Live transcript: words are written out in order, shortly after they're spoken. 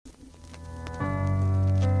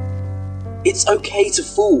It's okay to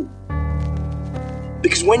fall.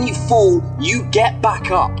 Because when you fall, you get back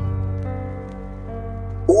up.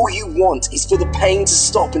 All you want is for the pain to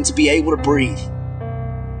stop and to be able to breathe.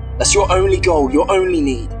 That's your only goal, your only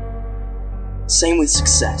need. Same with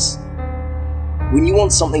success. When you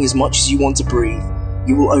want something as much as you want to breathe,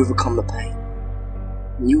 you will overcome the pain.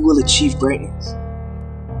 And you will achieve greatness.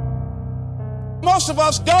 Most of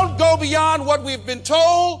us don't go beyond what we've been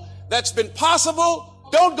told that's been possible,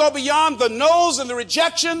 don't go beyond the no's and the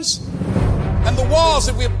rejections and the walls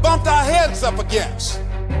that we've bumped our heads up against,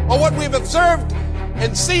 or what we've observed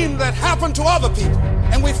and seen that happen to other people.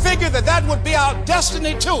 And we figure that that would be our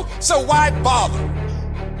destiny too, so why bother?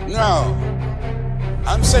 No.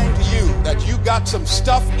 I'm saying to you that you got some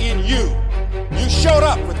stuff in you. You showed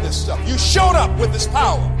up with this stuff. You showed up with this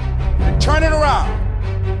power to turn it around.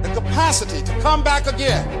 The capacity to come back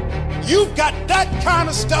again. You've got that kind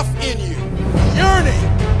of stuff in you.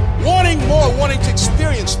 Yearning, wanting more, wanting to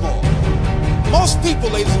experience more. Most people,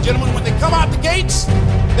 ladies and gentlemen, when they come out the gates,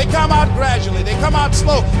 they come out gradually. They come out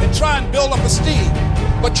slow and try and build up esteem.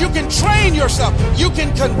 But you can train yourself. You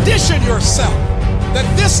can condition yourself that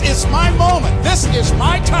this is my moment. This is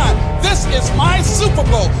my time. This is my Super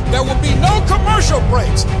Bowl. There will be no commercial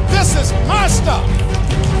breaks. This is my stuff.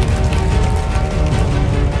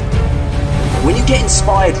 When you get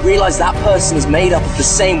inspired, realize that person is made up of the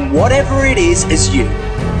same whatever it is as you.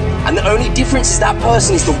 And the only difference is that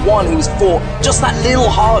person is the one who has fought just that little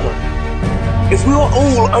harder. If we were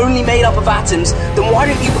all only made up of atoms, then why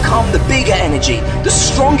don't you become the bigger energy, the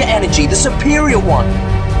stronger energy, the superior one?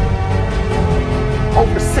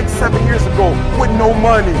 Over 6-7 years ago, with no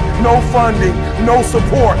money, no funding, no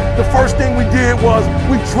support, the first thing we did was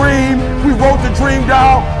we dreamed, we wrote the dream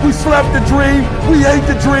down, we slept the dream, we ate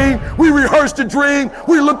the dream, we rehearsed the dream,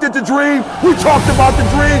 we looked at the dream, we talked about the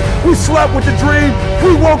dream, we slept with the dream,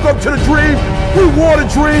 we woke up to the dream, we wore the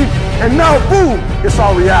dream, and now boom, it's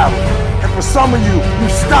our reality. And for some of you, you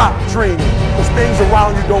stop dreaming because things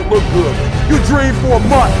around you don't look good. You dream for a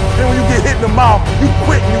month, and when you get hit in the mouth, you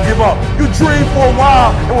quit and you give up. You dream for a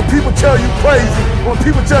while, and when people tell you crazy, when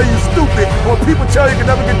people tell you stupid, when people tell you can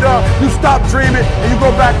never get done, you stop dreaming and you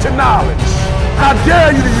go back to knowledge. I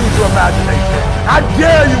dare you to use your imagination. I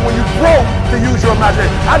dare you when you're broke to use your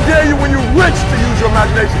imagination. I dare you when you're rich to use your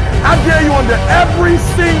imagination. I dare you under every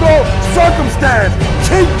single circumstance.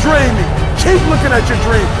 Keep dreaming. Keep looking at your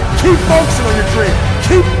dream. Keep focusing on your dream.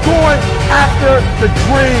 Keep going after the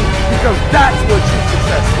dream because that's what you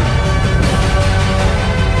success in.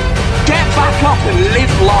 Get back up and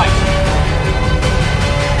live life.